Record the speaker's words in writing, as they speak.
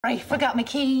I forgot my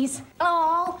keys.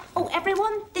 Hello. Oh,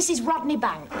 everyone, this is Rodney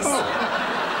Banks.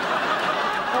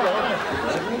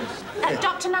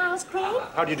 Dr. Niles Craig?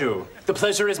 How do you do? The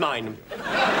pleasure is mine.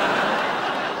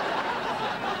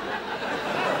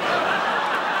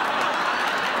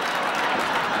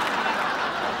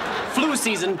 Flu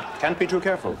season. Can't be too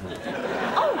careful.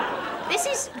 Oh, this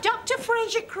is Dr.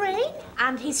 Frasier Craig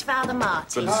and his father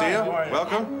Martin. Good to see you.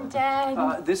 Welcome.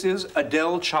 And, This is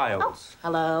Adele Childs.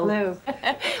 hello.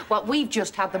 Hello. Well, we've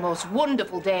just had the most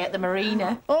wonderful day at the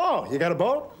marina. Oh, you got a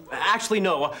boat? Actually,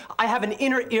 no. I have an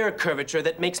inner ear curvature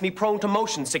that makes me prone to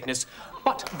motion sickness.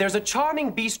 But there's a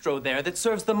charming bistro there that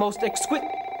serves the most exquisite...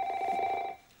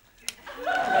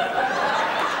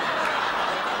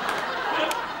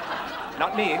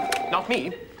 Not me. Not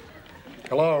me.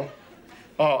 Hello?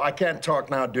 Oh, I can't talk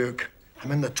now, Duke.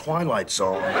 I'm in the twilight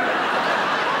zone.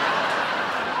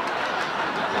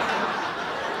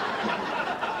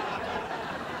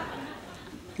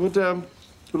 Would you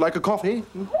like a coffee?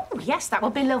 Oh, yes, that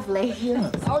would be lovely.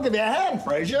 Yeah. I'll give you a hand,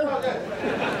 Frasier.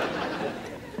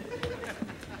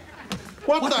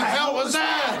 What the hell was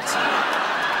that?